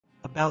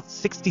About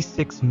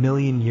 66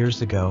 million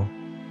years ago,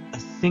 a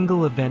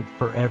single event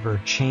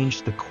forever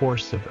changed the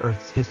course of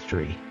Earth's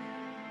history.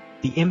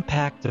 The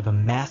impact of a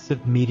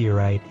massive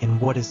meteorite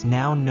in what is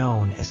now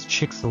known as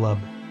Chicxulub,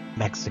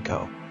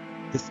 Mexico.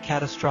 This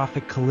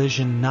catastrophic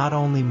collision not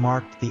only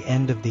marked the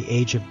end of the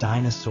age of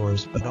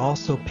dinosaurs, but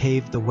also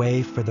paved the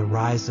way for the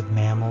rise of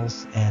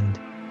mammals and,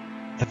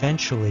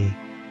 eventually,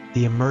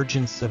 the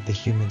emergence of the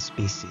human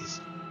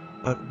species.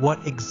 But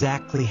what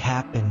exactly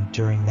happened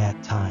during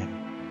that time?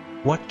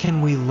 What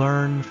can we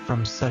learn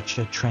from such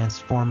a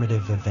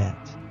transformative event?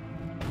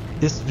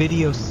 This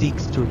video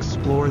seeks to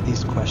explore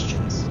these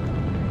questions,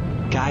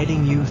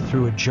 guiding you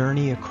through a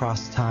journey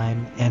across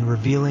time and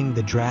revealing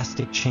the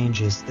drastic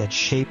changes that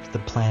shaped the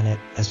planet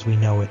as we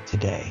know it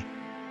today.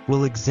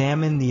 We'll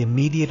examine the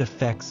immediate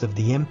effects of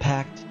the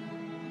impact,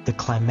 the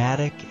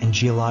climatic and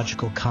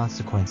geological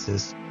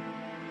consequences,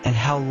 and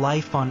how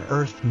life on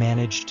Earth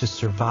managed to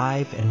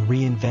survive and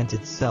reinvent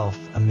itself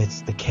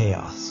amidst the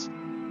chaos.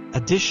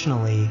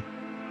 Additionally,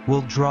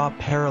 we'll draw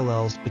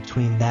parallels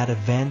between that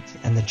event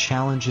and the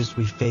challenges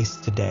we face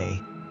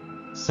today,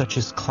 such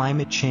as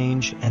climate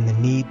change and the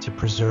need to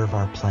preserve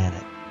our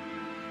planet.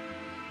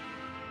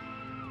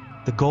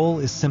 The goal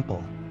is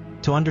simple: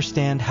 to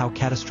understand how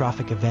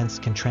catastrophic events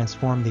can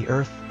transform the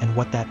Earth and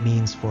what that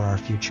means for our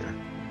future.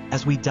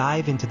 As we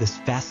dive into this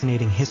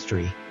fascinating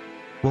history,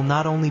 we'll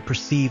not only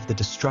perceive the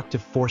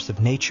destructive force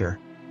of nature,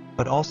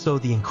 but also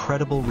the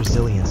incredible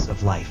resilience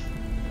of life.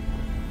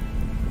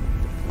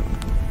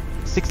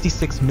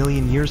 66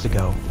 million years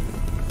ago,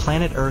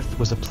 planet Earth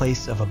was a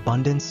place of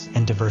abundance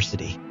and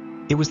diversity.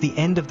 It was the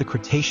end of the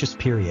Cretaceous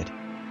period,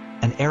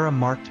 an era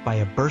marked by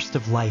a burst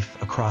of life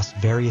across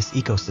various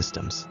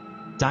ecosystems.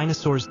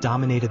 Dinosaurs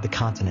dominated the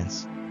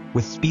continents,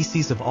 with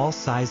species of all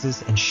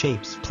sizes and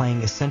shapes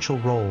playing essential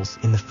roles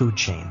in the food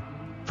chain.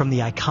 From the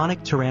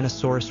iconic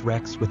Tyrannosaurus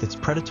rex with its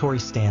predatory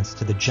stance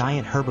to the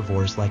giant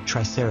herbivores like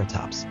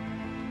Triceratops,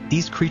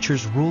 these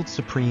creatures ruled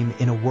supreme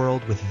in a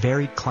world with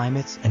varied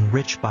climates and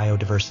rich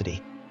biodiversity.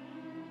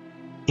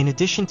 In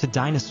addition to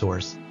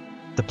dinosaurs,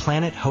 the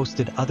planet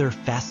hosted other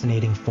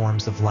fascinating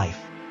forms of life.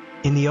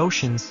 In the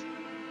oceans,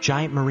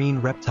 giant marine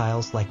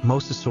reptiles like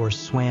mosasaurs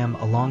swam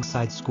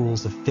alongside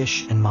schools of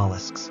fish and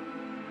mollusks.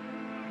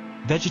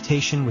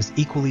 Vegetation was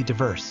equally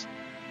diverse,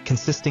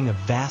 consisting of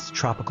vast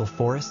tropical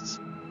forests,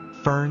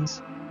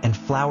 ferns, and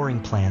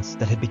flowering plants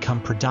that had become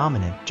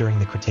predominant during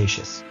the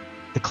Cretaceous.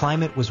 The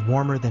climate was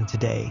warmer than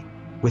today,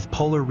 with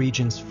polar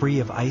regions free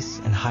of ice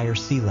and higher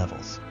sea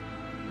levels.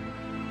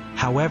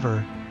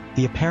 However,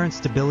 the apparent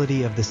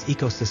stability of this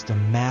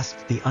ecosystem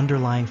masked the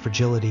underlying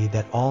fragility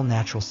that all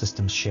natural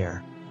systems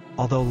share.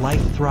 Although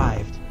life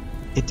thrived,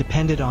 it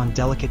depended on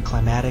delicate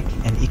climatic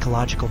and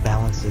ecological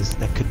balances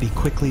that could be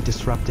quickly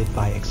disrupted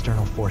by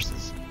external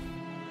forces.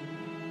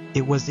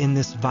 It was in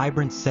this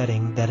vibrant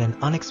setting that an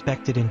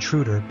unexpected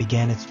intruder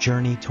began its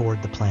journey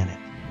toward the planet.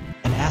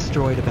 An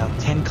asteroid about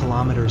 10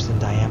 kilometers in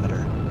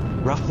diameter,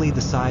 roughly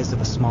the size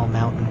of a small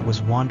mountain, was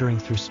wandering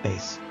through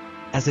space.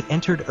 As it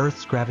entered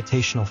Earth's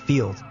gravitational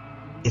field,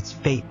 its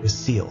fate was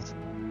sealed.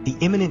 The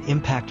imminent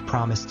impact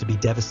promised to be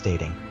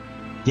devastating,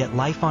 yet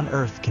life on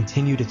Earth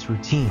continued its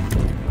routine,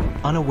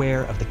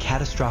 unaware of the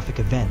catastrophic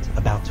event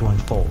about to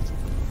unfold.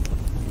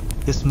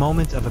 This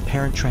moment of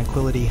apparent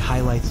tranquility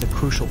highlights a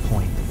crucial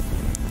point.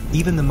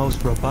 Even the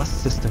most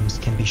robust systems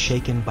can be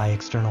shaken by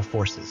external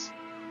forces.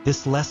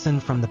 This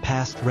lesson from the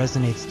past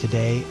resonates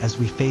today as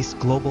we face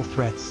global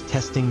threats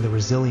testing the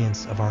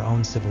resilience of our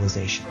own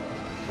civilization.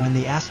 When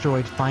the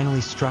asteroid finally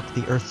struck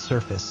the Earth's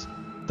surface,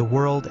 the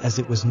world as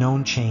it was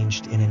known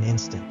changed in an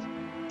instant.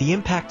 The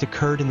impact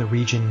occurred in the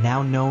region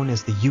now known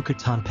as the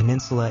Yucatan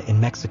Peninsula in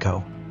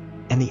Mexico,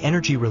 and the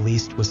energy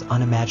released was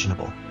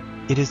unimaginable.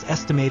 It is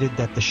estimated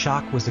that the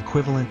shock was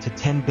equivalent to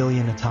 10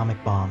 billion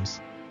atomic bombs,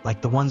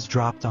 like the ones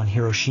dropped on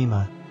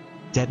Hiroshima,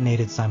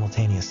 detonated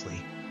simultaneously.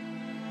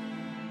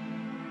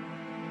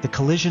 The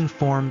collision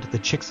formed the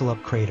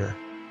Chicxulub crater,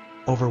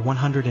 over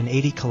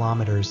 180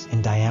 kilometers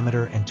in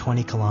diameter and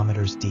 20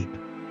 kilometers deep.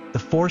 The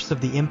force of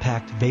the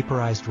impact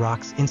vaporized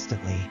rocks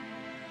instantly,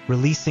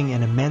 releasing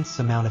an immense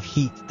amount of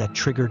heat that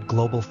triggered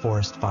global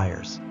forest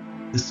fires.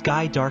 The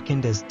sky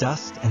darkened as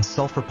dust and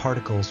sulfur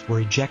particles were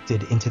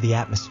ejected into the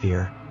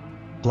atmosphere,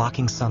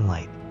 blocking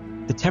sunlight.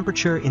 The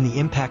temperature in the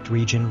impact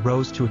region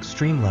rose to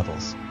extreme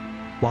levels,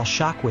 while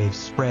shockwaves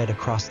spread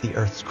across the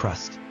Earth's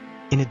crust.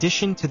 In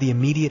addition to the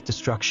immediate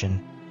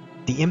destruction,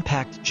 the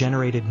impact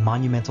generated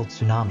monumental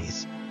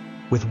tsunamis,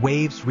 with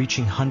waves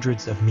reaching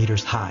hundreds of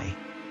meters high.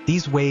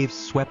 These waves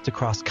swept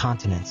across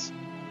continents,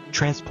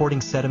 transporting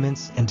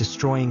sediments and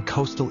destroying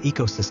coastal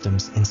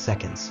ecosystems in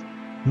seconds.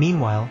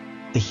 Meanwhile,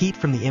 the heat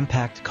from the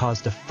impact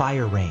caused a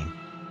fire rain.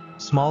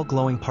 Small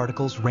glowing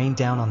particles rained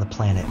down on the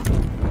planet,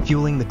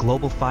 fueling the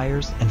global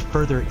fires and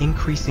further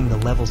increasing the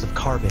levels of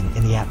carbon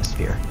in the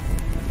atmosphere.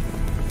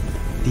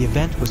 The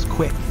event was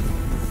quick,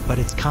 but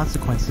its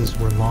consequences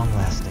were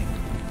long-lasting.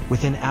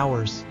 Within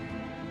hours,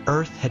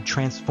 Earth had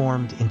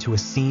transformed into a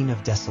scene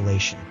of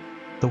desolation.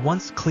 The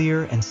once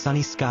clear and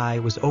sunny sky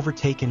was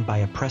overtaken by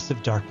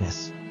oppressive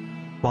darkness,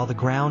 while the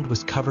ground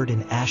was covered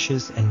in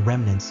ashes and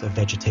remnants of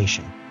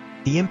vegetation.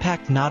 The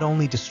impact not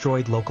only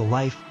destroyed local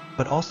life,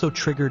 but also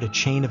triggered a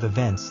chain of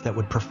events that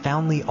would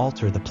profoundly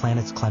alter the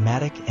planet's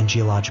climatic and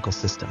geological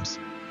systems.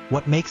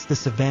 What makes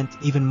this event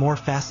even more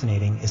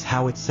fascinating is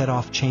how it set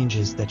off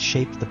changes that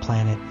shaped the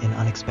planet in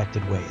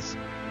unexpected ways.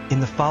 In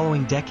the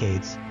following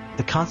decades,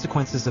 the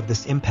consequences of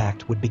this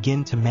impact would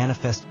begin to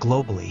manifest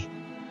globally,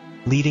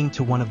 leading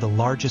to one of the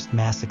largest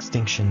mass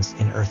extinctions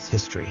in Earth's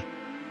history.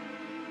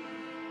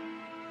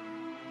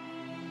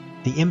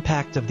 The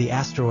impact of the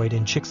asteroid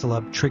in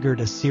Chicxulub triggered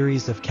a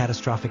series of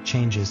catastrophic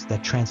changes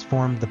that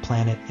transformed the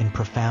planet in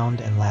profound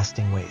and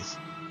lasting ways.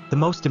 The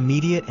most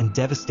immediate and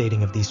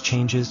devastating of these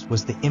changes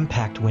was the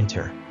impact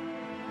winter,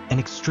 an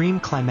extreme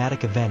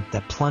climatic event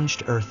that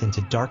plunged Earth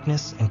into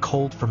darkness and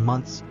cold for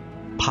months,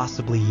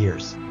 possibly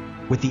years.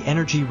 With the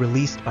energy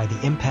released by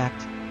the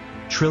impact,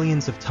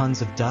 trillions of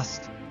tons of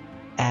dust,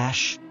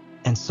 ash,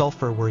 and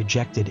sulfur were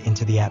ejected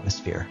into the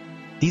atmosphere.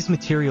 These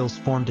materials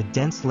formed a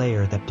dense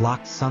layer that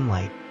blocked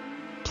sunlight,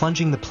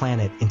 plunging the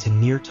planet into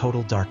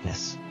near-total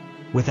darkness.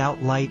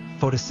 Without light,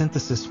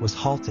 photosynthesis was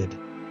halted,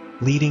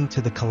 leading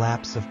to the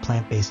collapse of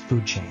plant-based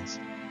food chains.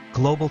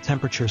 Global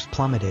temperatures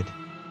plummeted,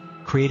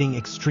 creating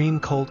extreme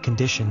cold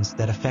conditions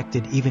that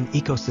affected even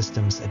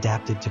ecosystems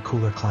adapted to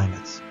cooler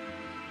climates.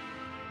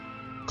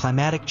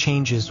 Climatic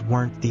changes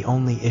weren't the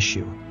only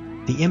issue.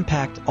 The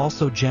impact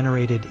also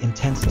generated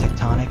intense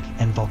tectonic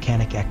and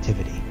volcanic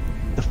activity.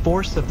 The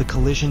force of the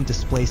collision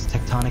displaced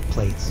tectonic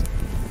plates,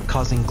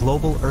 causing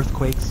global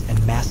earthquakes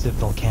and massive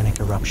volcanic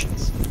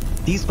eruptions.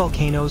 These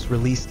volcanoes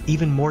released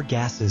even more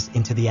gases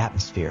into the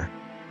atmosphere,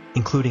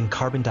 including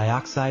carbon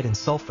dioxide and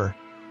sulfur,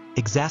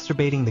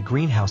 exacerbating the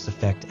greenhouse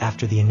effect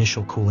after the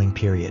initial cooling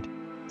period.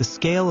 The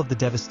scale of the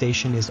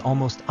devastation is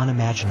almost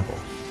unimaginable.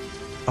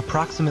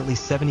 Approximately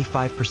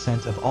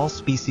 75% of all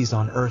species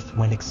on Earth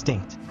went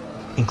extinct,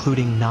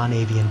 including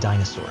non-avian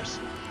dinosaurs.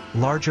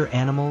 Larger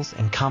animals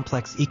and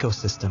complex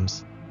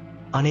ecosystems,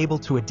 unable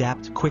to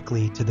adapt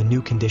quickly to the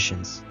new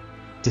conditions,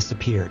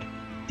 disappeared.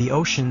 The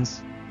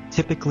oceans,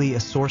 typically a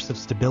source of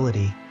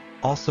stability,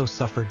 also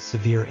suffered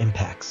severe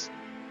impacts.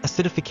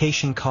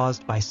 Acidification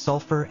caused by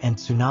sulfur and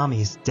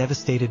tsunamis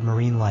devastated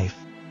marine life,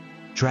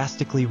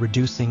 drastically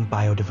reducing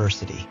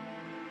biodiversity.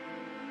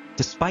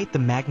 Despite the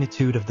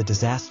magnitude of the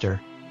disaster,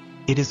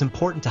 it is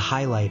important to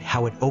highlight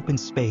how it opened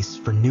space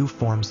for new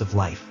forms of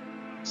life.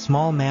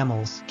 Small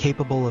mammals,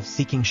 capable of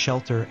seeking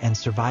shelter and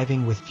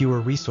surviving with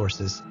fewer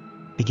resources,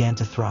 began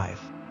to thrive.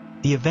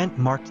 The event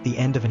marked the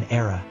end of an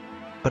era,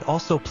 but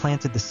also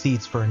planted the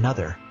seeds for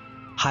another,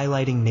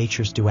 highlighting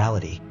nature's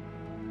duality,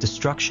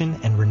 destruction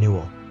and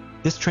renewal.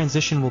 This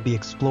transition will be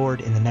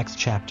explored in the next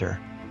chapter,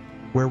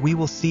 where we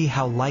will see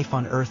how life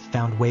on Earth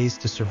found ways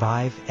to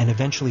survive and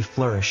eventually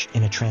flourish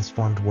in a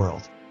transformed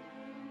world.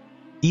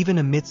 Even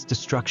amidst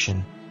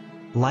destruction,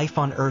 life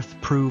on Earth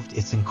proved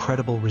its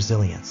incredible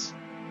resilience.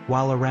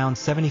 While around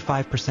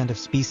 75% of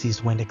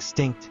species went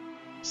extinct,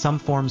 some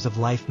forms of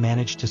life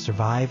managed to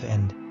survive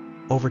and,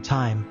 over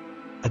time,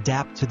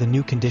 adapt to the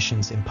new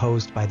conditions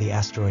imposed by the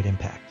asteroid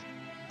impact.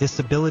 This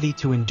ability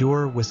to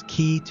endure was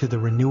key to the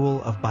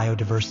renewal of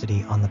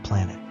biodiversity on the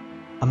planet.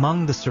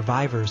 Among the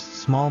survivors,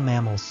 small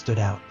mammals stood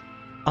out.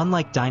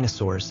 Unlike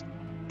dinosaurs,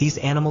 these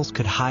animals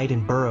could hide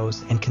in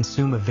burrows and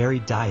consume a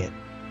varied diet,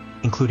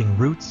 including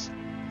roots,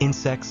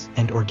 insects,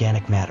 and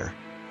organic matter.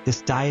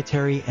 This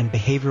dietary and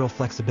behavioral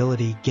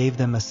flexibility gave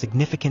them a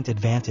significant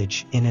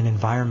advantage in an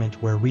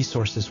environment where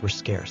resources were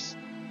scarce.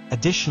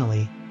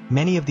 Additionally,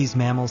 many of these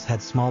mammals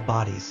had small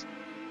bodies,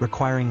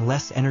 requiring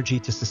less energy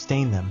to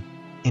sustain them,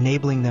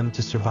 enabling them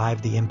to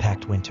survive the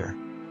impact winter.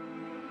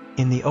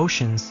 In the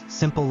oceans,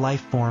 simple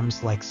life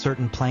forms like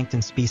certain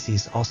plankton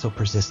species also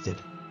persisted.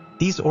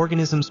 These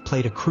organisms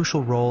played a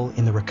crucial role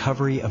in the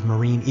recovery of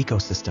marine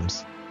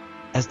ecosystems,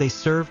 as they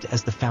served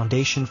as the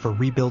foundation for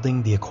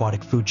rebuilding the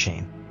aquatic food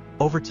chain.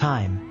 Over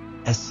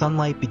time, as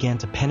sunlight began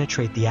to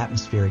penetrate the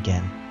atmosphere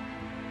again,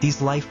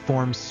 these life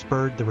forms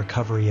spurred the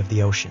recovery of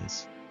the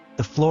oceans.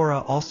 The flora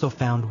also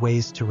found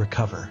ways to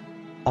recover.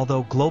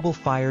 Although global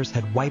fires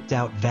had wiped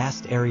out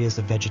vast areas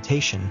of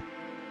vegetation,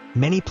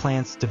 many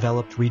plants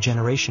developed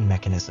regeneration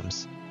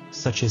mechanisms,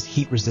 such as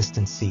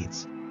heat-resistant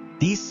seeds.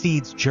 These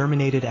seeds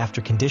germinated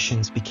after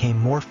conditions became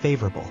more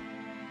favorable,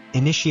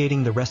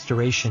 initiating the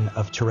restoration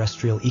of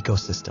terrestrial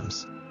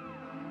ecosystems.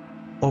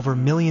 Over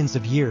millions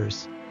of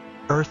years,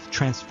 Earth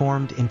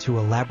transformed into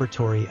a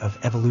laboratory of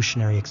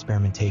evolutionary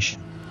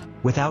experimentation.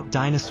 Without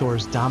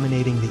dinosaurs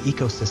dominating the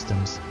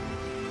ecosystems,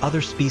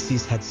 other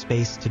species had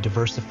space to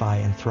diversify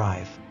and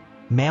thrive.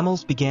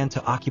 Mammals began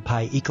to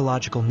occupy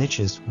ecological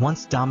niches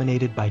once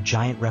dominated by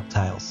giant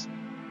reptiles,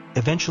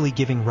 eventually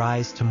giving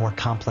rise to more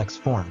complex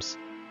forms,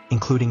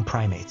 including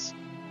primates.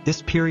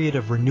 This period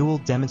of renewal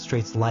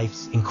demonstrates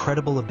life's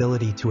incredible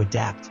ability to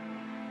adapt,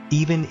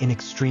 even in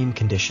extreme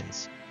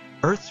conditions.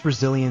 Earth's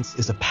resilience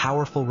is a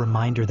powerful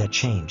reminder that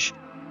change,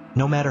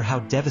 no matter how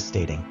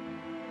devastating,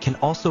 can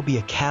also be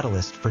a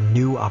catalyst for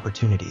new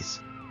opportunities.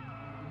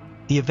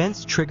 The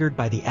events triggered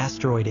by the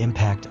asteroid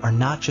impact are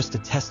not just a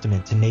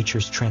testament to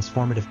nature's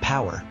transformative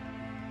power,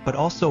 but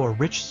also a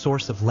rich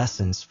source of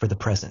lessons for the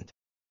present.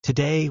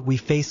 Today, we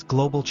face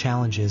global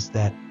challenges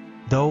that,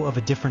 though of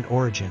a different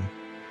origin,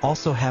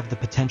 also have the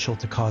potential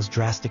to cause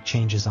drastic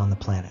changes on the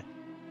planet.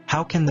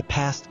 How can the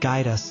past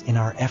guide us in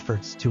our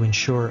efforts to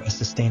ensure a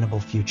sustainable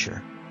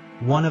future?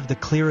 One of the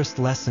clearest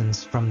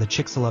lessons from the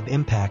Chicxulub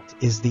impact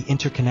is the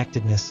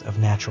interconnectedness of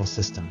natural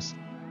systems.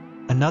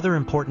 Another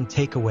important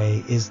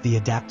takeaway is the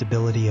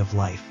adaptability of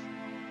life.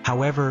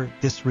 However,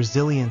 this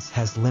resilience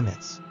has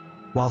limits.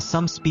 While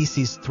some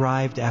species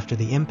thrived after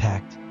the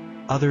impact,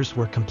 others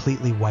were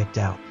completely wiped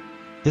out.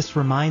 This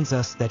reminds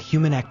us that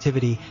human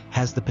activity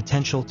has the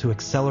potential to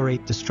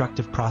accelerate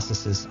destructive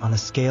processes on a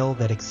scale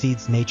that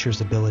exceeds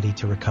nature's ability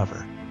to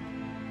recover.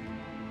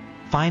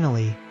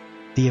 Finally,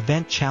 the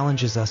event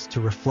challenges us to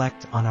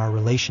reflect on our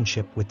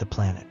relationship with the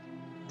planet.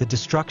 The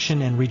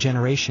destruction and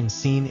regeneration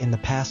seen in the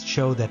past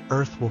show that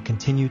Earth will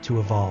continue to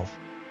evolve,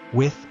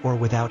 with or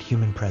without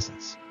human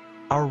presence.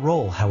 Our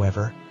role,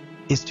 however,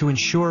 is to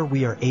ensure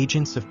we are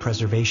agents of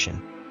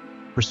preservation,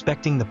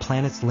 respecting the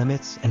planet's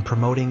limits and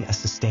promoting a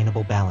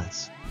sustainable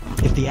balance.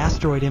 If the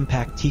asteroid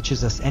impact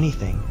teaches us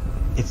anything,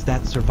 it's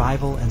that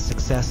survival and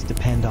success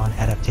depend on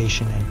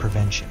adaptation and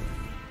prevention.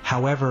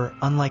 However,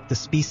 unlike the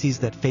species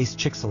that faced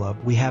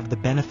Chicxulub, we have the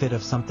benefit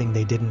of something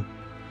they didn't: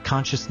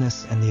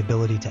 consciousness and the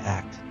ability to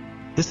act.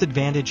 This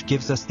advantage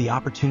gives us the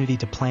opportunity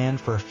to plan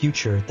for a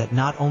future that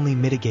not only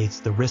mitigates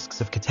the risks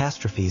of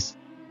catastrophes,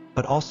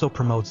 but also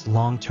promotes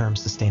long-term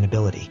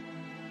sustainability.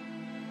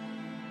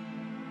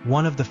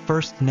 One of the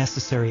first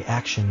necessary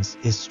actions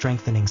is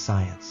strengthening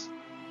science.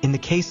 In the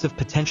case of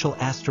potential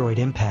asteroid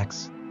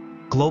impacts,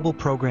 global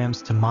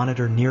programs to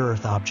monitor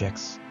near-Earth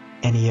objects,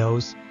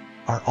 NEOs,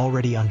 are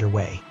already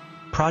underway.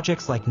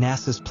 Projects like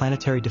NASA's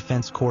Planetary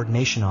Defense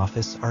Coordination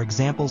Office are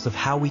examples of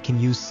how we can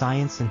use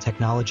science and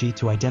technology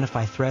to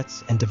identify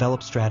threats and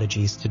develop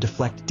strategies to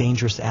deflect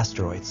dangerous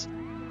asteroids,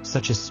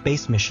 such as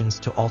space missions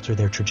to alter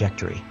their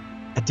trajectory.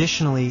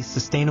 Additionally,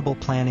 sustainable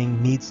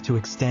planning needs to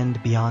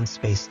extend beyond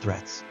space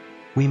threats.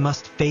 We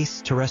must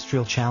face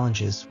terrestrial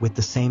challenges with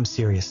the same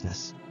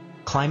seriousness.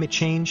 Climate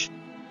change,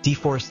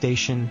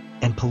 deforestation,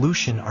 and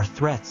pollution are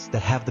threats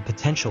that have the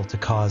potential to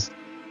cause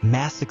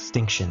mass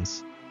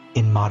extinctions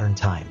in modern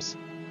times.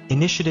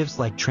 Initiatives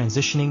like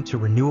transitioning to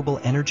renewable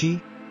energy,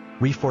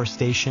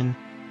 reforestation,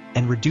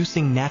 and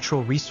reducing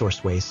natural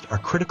resource waste are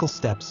critical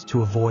steps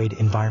to avoid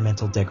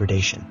environmental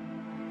degradation.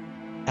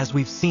 As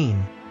we've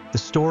seen, the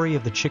story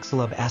of the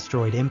Chicxulub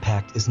asteroid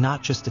impact is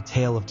not just a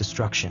tale of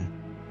destruction,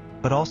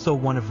 but also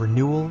one of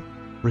renewal,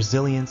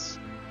 resilience,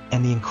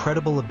 and the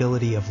incredible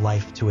ability of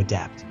life to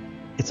adapt.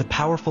 It's a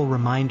powerful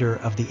reminder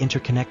of the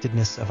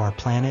interconnectedness of our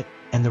planet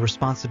and the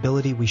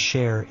responsibility we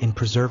share in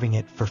preserving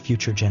it for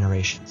future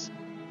generations.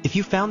 If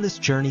you found this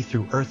journey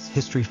through Earth's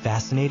history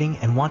fascinating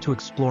and want to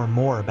explore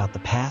more about the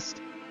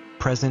past,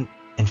 present,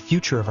 and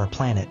future of our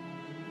planet,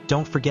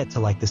 don't forget to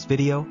like this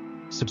video,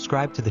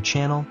 subscribe to the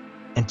channel,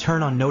 and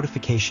turn on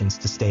notifications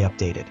to stay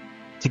updated.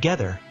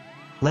 Together,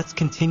 let's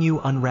continue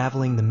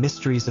unraveling the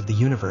mysteries of the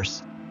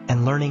universe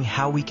and learning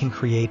how we can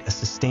create a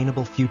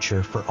sustainable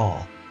future for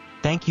all.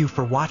 Thank you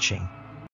for watching.